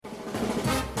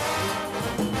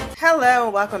Hello,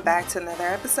 and welcome back to another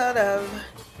episode of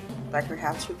Black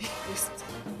House Reviews.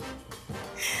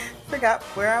 Forgot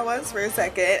where I was for a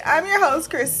second. I'm your host,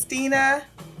 Christina.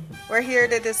 We're here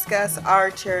to discuss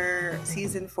Archer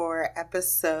Season 4,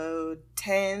 Episode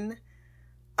 10,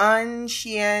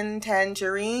 Chien,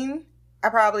 Tangerine. I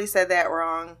probably said that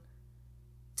wrong.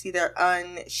 It's either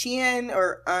Chien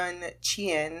or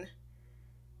Chien.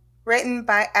 Written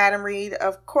by Adam Reed,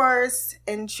 of course,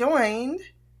 and joined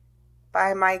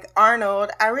by Mike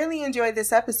Arnold. I really enjoyed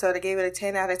this episode. I gave it a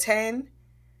 10 out of 10.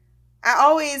 I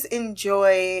always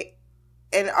enjoy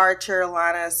an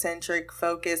Archer-Lana-centric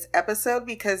focus episode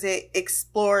because it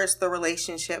explores the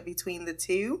relationship between the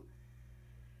two.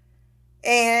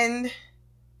 And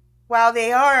while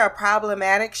they are a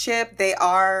problematic ship, they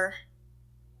are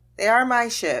my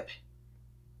ship,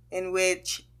 in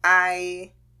which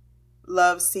I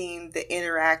love seeing the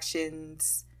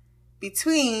interactions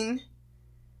between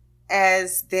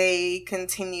as they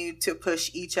continue to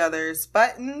push each other's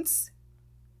buttons.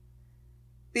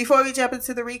 Before we jump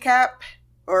into the recap,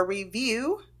 or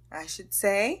review, I should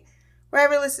say,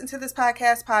 wherever you listen to this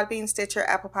podcast, Podbean, Stitcher,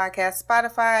 Apple Podcasts,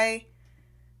 Spotify,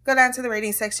 go down to the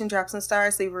rating section, drop some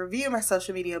stars, leave a review. My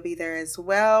social media will be there as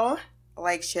well.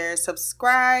 Like, share,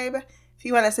 subscribe. If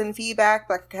you want to send feedback,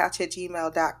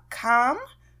 blackcouch@gmail.com,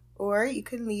 or you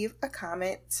can leave a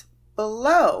comment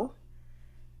below.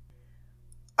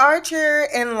 Archer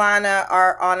and Lana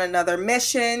are on another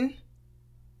mission.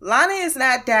 Lana is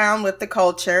not down with the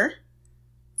culture,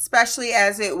 especially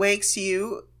as it wakes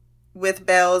you with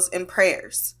bells and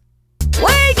prayers.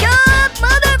 Wake up,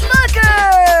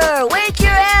 motherfucker! Wake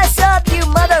your ass up, you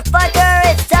motherfucker!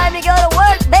 It's time to go to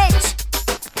work,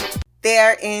 bitch! They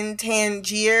are in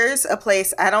Tangiers, a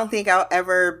place I don't think I'll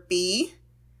ever be.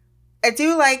 I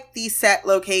do like the set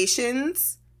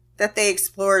locations that they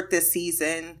explored this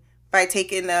season by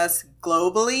taking us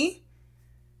globally.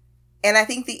 And I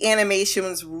think the animation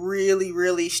was really,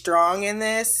 really strong in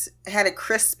this. It had a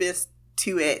crispness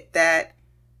to it that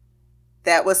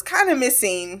was kind of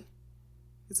missing.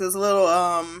 This was a little,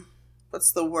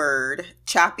 what's the word?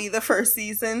 Choppy the first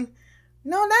season.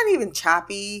 No, not even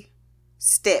choppy.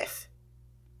 Stiff.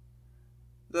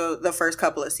 The first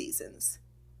couple of seasons.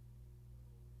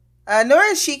 Nor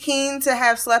is she keen to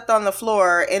have slept on the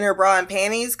floor in her bra and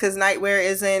panties because nightwear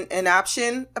isn't an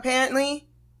option, apparently.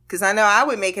 Because I know I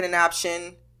would make it an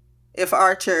option if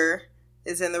Archer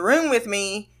is in the room with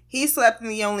me. He slept in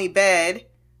the only bed,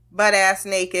 butt-ass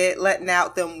naked, letting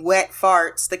out them wet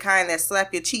farts, the kind that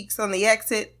slap your cheeks on the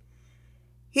exit.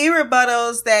 He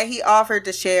rebuttals that he offered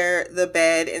to share the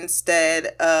bed instead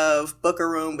of book a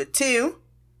room with two.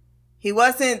 He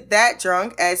wasn't that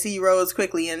drunk as he rose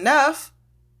quickly enough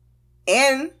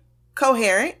and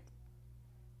coherent,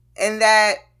 and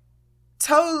that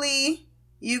totally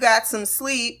you got some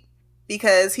sleep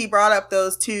because he brought up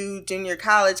those two junior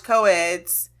college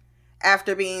co-eds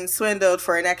after being swindled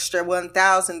for an extra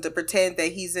 $1,000 to pretend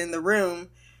that he's in the room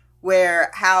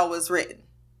where Hal was written.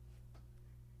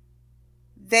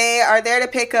 They are there to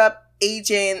pick up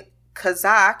Agent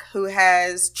Kazak, who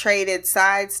has traded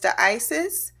sides to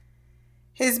ISIS.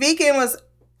 His beacon was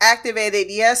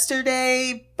activated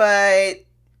yesterday, but,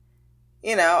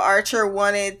 Archer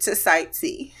wanted to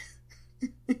sightsee.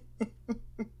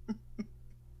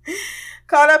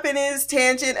 Caught up in his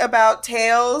tangent about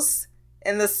tails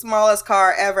and the smallest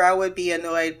car ever, I would be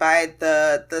annoyed by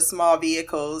the small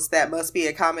vehicles that must be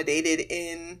accommodated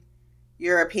in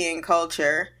European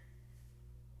culture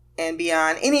and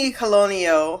beyond any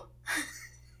colonial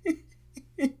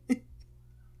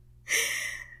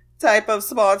type of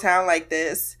small town like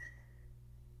this.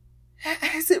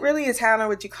 Is it really a town or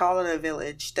would you call it a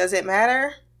village? Does it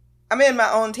matter? I'm in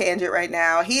my own tangent right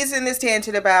now. He's in this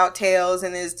tangent about Tails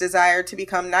and his desire to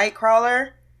become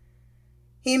Nightcrawler.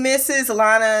 He misses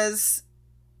Lana's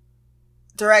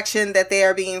direction that they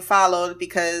are being followed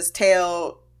because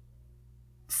Tail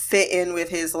fit in with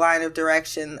his line of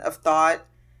direction of thought.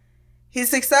 He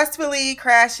successfully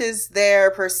crashes their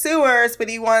pursuers, but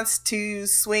he wants to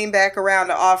swing back around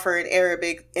to offer an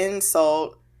Arabic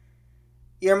insult.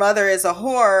 Your mother is a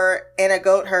whore and a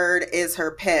goat herd is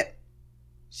her pet.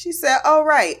 She said, oh,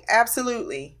 right,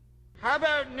 absolutely. How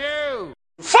about no?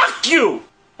 Fuck you!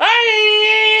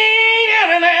 I ain't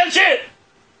having that shit!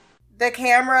 The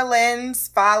camera lens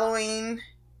following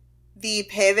the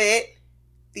pivot,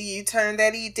 the U-turn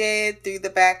that he did through the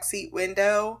backseat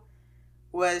window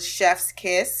was chef's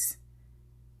kiss.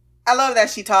 I love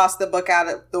that she tossed the book out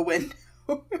of the window.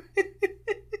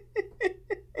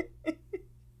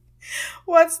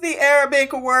 What's the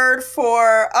Arabic word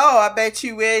for, oh, I bet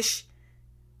you wish,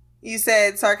 you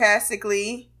said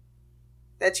sarcastically,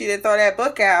 that you didn't throw that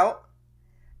book out.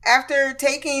 After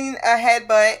taking a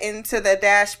headbutt into the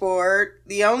dashboard,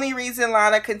 the only reason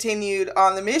Lana continued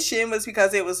on the mission was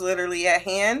because it was literally at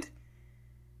hand.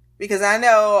 Because I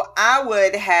know I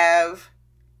would have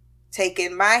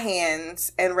taken my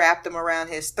hands and wrapped them around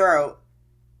his throat.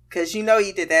 Because you know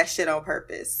you did that shit on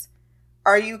purpose.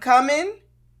 Are you coming?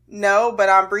 No, but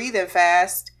I'm breathing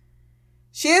fast.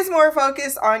 She is more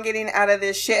focused on getting out of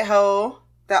this shithole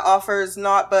that offers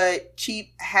naught but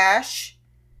cheap hash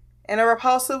and a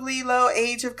repulsively low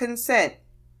age of consent.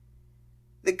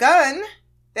 The gun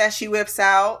that she whips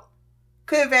out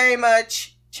could very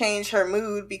much change her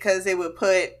mood because it would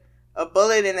put a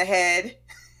bullet in the head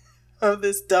of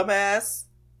this dumbass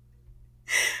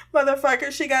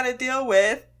motherfucker she got to deal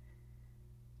with.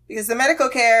 Because the medical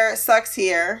care sucks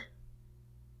here.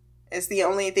 It's the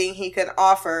only thing he can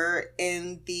offer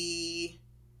in the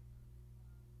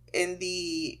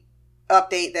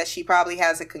update that she probably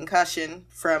has a concussion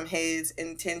from his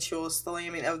intentional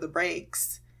slamming of the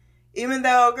brakes. Even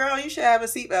though, girl, you should have a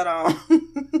seatbelt on.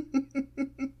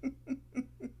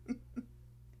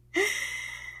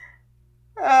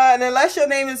 And unless your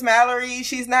name is Mallory,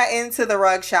 she's not into the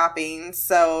rug shopping.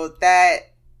 So that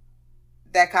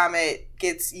comment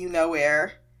gets you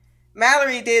nowhere.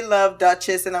 Mallory did love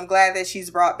Duchess, and I'm glad that she's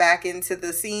brought back into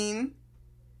the scene.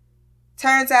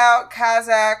 Turns out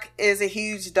Kazakh is a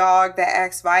huge dog that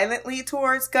acts violently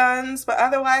towards guns, but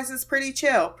otherwise is pretty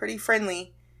chill, pretty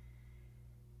friendly.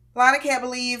 Lana can't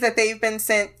believe that they've been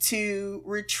sent to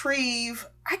retrieve.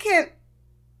 I can't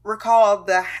recall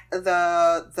the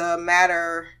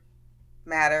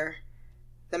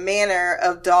manner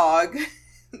of dog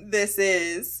this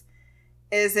is.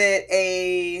 Is it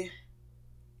a...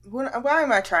 Why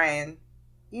am I trying?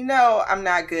 You know I'm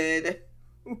not good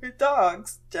with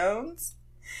dogs, Jones.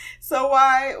 So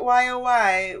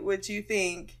why would you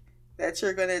think that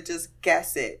you're gonna just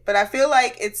guess it? But I feel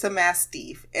like it's a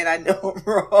Mastiff, and I know I'm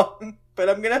wrong, but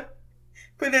I'm gonna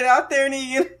put it out there in the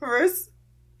universe.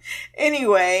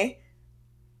 Anyway,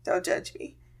 don't judge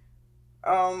me.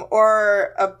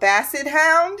 Or a Basset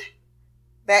Hound.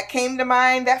 That came to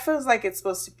mind. That feels like it's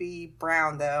supposed to be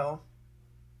brown, though.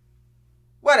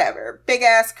 Whatever. Big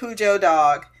ass Cujo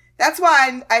dog. That's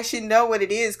why I should know what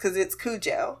it is, because it's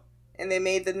Cujo. And they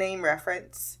made the name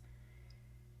reference.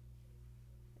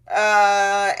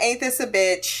 Ain't this a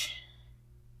bitch?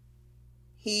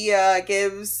 He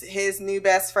gives his new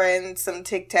best friend some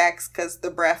Tic Tacs because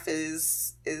the breath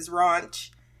is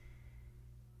raunch.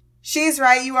 She's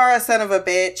right, you are a son of a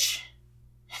bitch.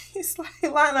 He's like,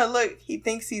 Lana, look, he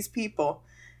thinks he's people.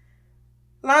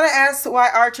 Lana asks why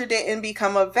Archer didn't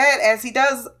become a vet, as he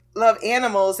does love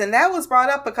animals, and that was brought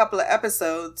up a couple of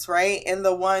episodes, right? In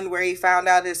the one where he found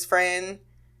out his friend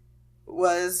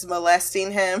was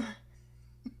molesting him.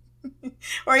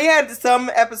 Or he had some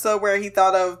episode where he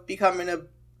thought of becoming a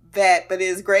vet, but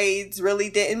his grades really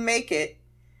didn't make it.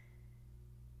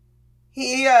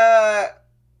 He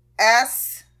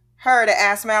asks her to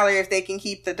ask Mallory if they can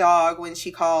keep the dog when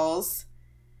she calls.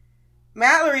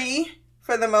 Mallory,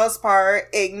 for the most part,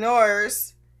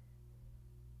 ignores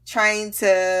trying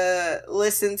to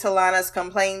listen to Lana's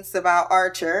complaints about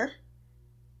Archer.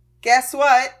 Guess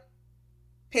what?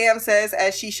 Pam says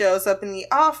as she shows up in the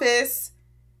office,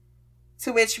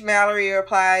 to which Mallory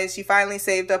replies, you finally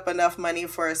saved up enough money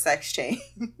for a sex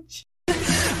change.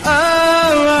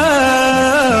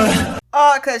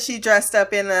 Oh, because she dressed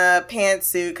up in a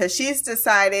pantsuit, because she's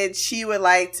decided she would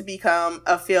like to become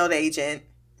a field agent.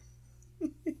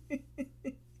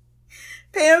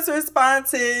 Pam's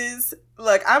response is,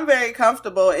 look, I'm very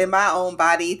comfortable in my own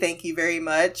body, thank you very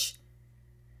much.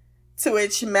 To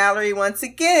which Mallory once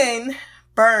again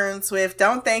burns with,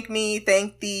 don't thank me,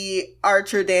 thank the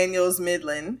Archer Daniels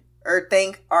Midland, or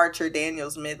thank Archer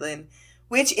Daniels Midland,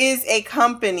 which is a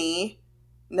company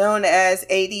known as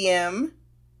ADM,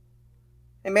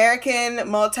 American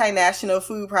Multinational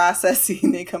Food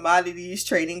Processing and Commodities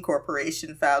Trading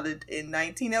Corporation, founded in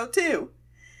 1902.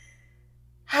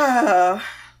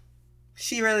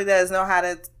 She really does know how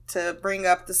to bring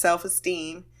up the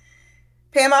self-esteem.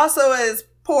 Pam also is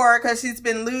poor because she's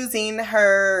been losing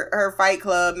her Fight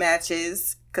Club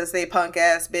matches because they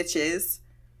punk-ass bitches.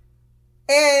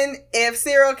 And if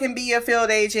Cyril can be a field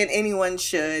agent, anyone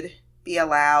should be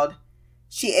allowed.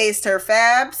 She aced her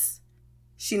fabs.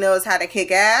 She knows how to kick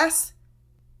ass.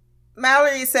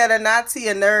 Mallory said a Nazi,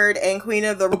 a nerd, and queen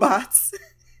of the robots.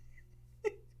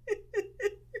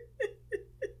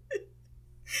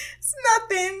 It's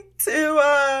nothing to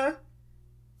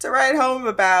write home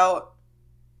about.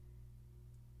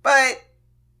 But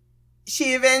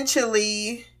she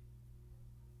eventually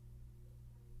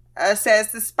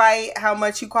says despite how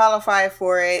much you qualify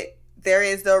for it, there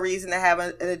is no reason to have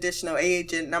an additional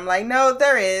agent. And I'm like, no,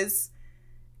 there is.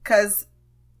 Because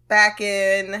back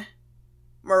in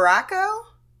Morocco,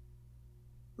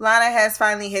 Lana has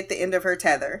finally hit the end of her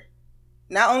tether.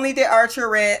 Not only did Archer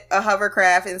rent a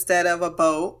hovercraft instead of a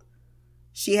boat,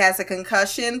 she has a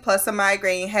concussion plus a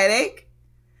migraine headache.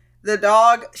 The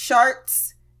dog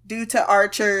sharts due to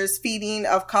Archer's feeding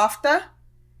of kofta.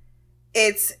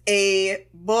 It's a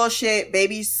bullshit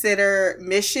babysitter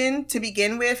mission to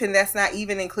begin with, and that's not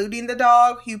even including the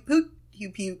dog who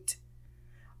puked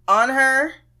on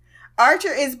her.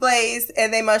 Archer is blazed,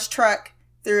 and they must truck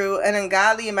through an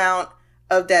ungodly amount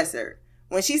of desert.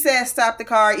 When she said stop the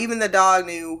car, even the dog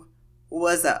knew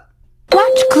what's up.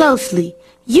 Watch closely.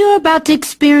 You're about to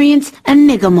experience a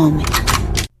nigga moment.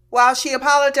 While she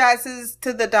apologizes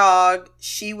to the dog,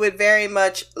 she would very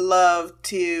much love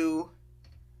to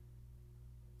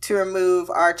remove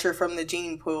Archer from the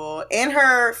gene pool. In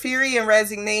her fury and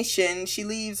resignation, she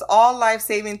leaves all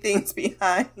life-saving things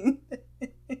behind.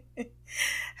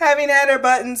 Having had her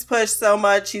buttons pushed so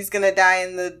much, she's gonna die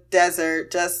in the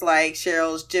desert, just like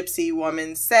Cheryl's gypsy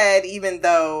woman said, even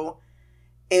though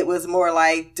it was more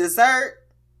like dessert,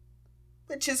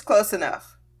 which is close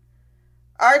enough.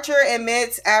 Archer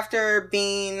admits after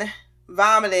being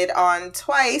vomited on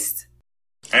twice,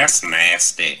 That's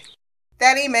nasty.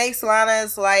 that he makes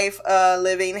Lana's life a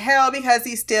living hell because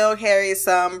he still carries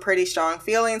some pretty strong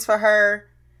feelings for her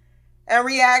and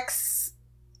reacts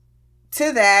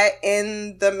to that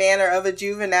in the manner of a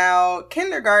juvenile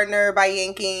kindergartner by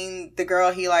yanking the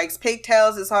girl he likes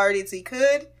pigtails as hard as he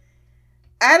could.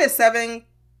 I had a seventh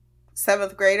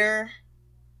grader.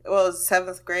 Well, it was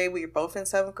 7th grade. We were both in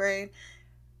 7th grade.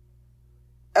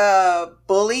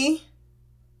 Bully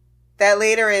that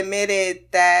later admitted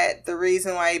that the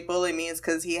reason why he bullied me is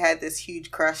because he had this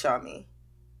huge crush on me.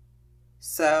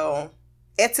 So,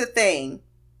 it's a thing.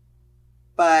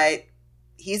 But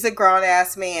he's a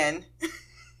grown-ass man.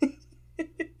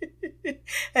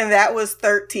 And that was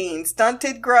 13.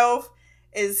 Stunted growth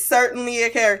is certainly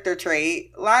a character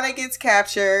trait. Lana gets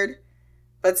captured.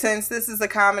 But since this is a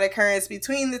common occurrence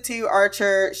between the two,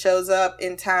 Archer shows up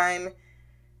in time,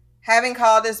 having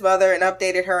called his mother and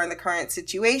updated her on the current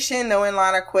situation, knowing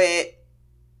Lana quitting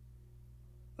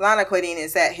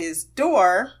is at his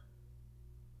door.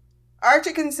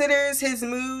 Archer considers his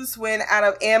moves when out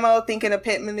of ammo, thinking a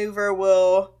pit maneuver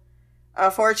will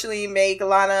unfortunately make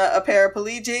Lana a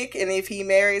paraplegic, and if he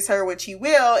marries her, which he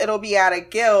will, it'll be out of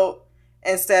guilt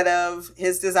instead of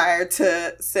his desire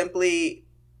to simply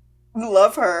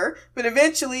love her. But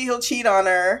eventually he'll cheat on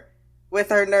her with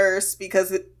her nurse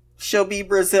because she'll be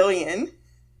Brazilian.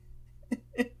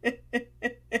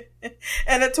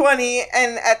 And a 20,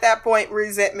 and at that point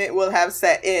resentment will have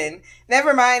set in.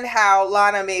 Never mind how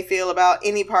Lana may feel about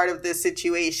any part of this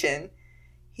situation.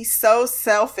 He's so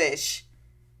selfish.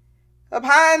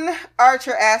 Upon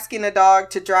Archer asking the dog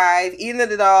to drive, even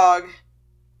the dog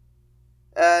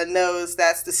knows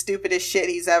that's the stupidest shit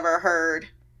he's ever heard.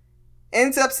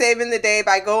 Ends up saving the day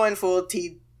by going full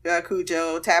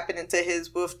Cujo, tapping into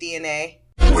his wolf DNA.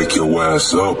 Wake your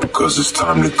ass up because it's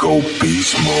time to go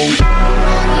beast mode.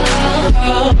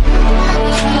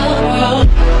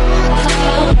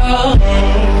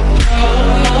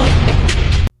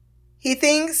 He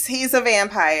thinks he's a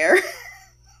vampire.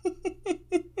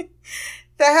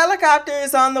 The helicopter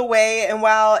is on the way, and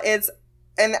while it's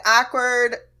an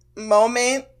awkward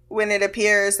moment when it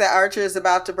appears that Archer is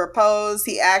about to propose,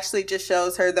 he actually just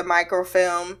shows her the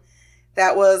microfilm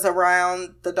that was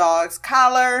around the dog's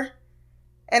collar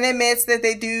and admits that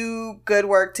they do good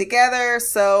work together,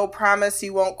 so promise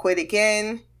you won't quit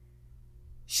again.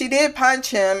 She did punch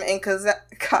him, and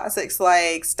Kazac's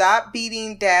like, stop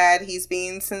beating Dad, he's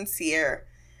being sincere.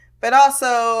 But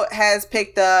also has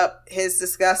picked up his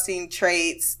disgusting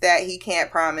traits that he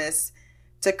can't promise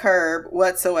to curb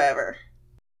whatsoever.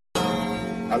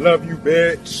 I love you,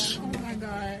 bitch. Oh my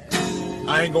God.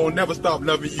 I ain't gonna never stop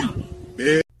loving you,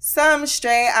 bitch. Some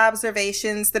stray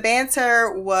observations. The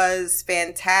banter was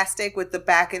fantastic with the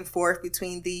back and forth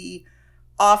between the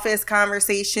office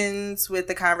conversations with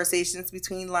the conversations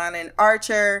between Lana and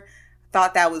Archer.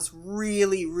 Thought that was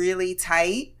really, really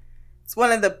tight. It's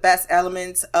one of the best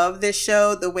elements of this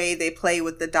show, the way they play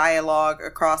with the dialogue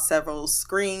across several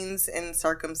screens and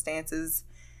circumstances.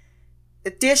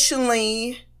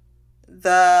 Additionally,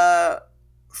 the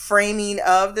framing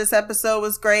of this episode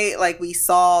was great. Like, we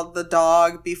saw the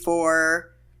dog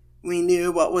before we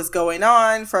knew what was going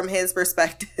on from his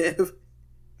perspective.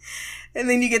 And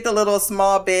then you get the little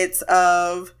small bits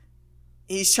of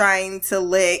he's trying to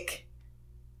lick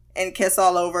and kiss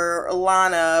all over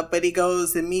Lana, but he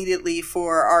goes immediately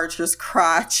for Archer's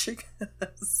crotch.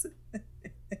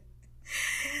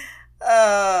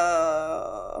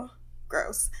 Oh,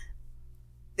 gross.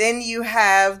 Then you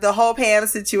have the whole Pam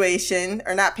situation,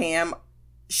 or not Pam,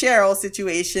 Cheryl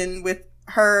situation with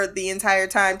her the entire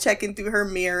time checking through her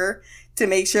mirror to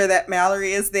make sure that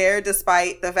Mallory is there,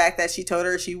 despite the fact that she told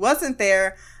her she wasn't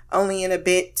there, only in a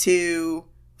bit to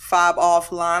fob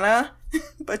off Lana.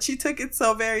 But she took it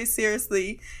so very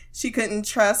seriously, she couldn't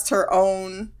trust her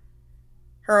own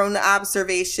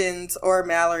observations or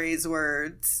Mallory's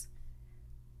words.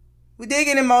 We did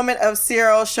get a moment of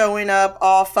Cyril showing up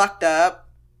all fucked up,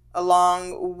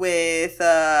 along with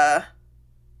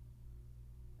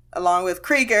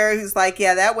Krieger, who's like,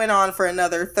 yeah, that went on for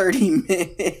another 30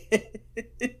 minutes.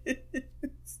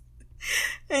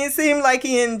 And he seemed like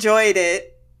he enjoyed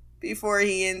it before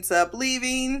he ends up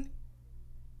leaving.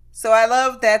 So I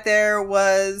love that there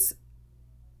was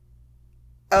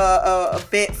a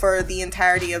bit for the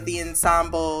entirety of the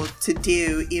ensemble to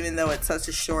do, even though it's such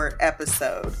a short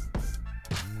episode.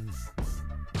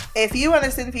 If you want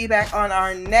to send feedback on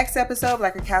our next episode,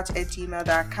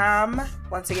 blackercouch@gmail.com.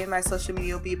 Once again, my social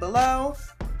media will be below.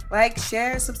 Like,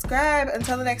 share, subscribe.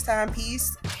 Until the next time,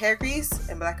 peace, hair grease,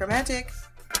 and blacker magic.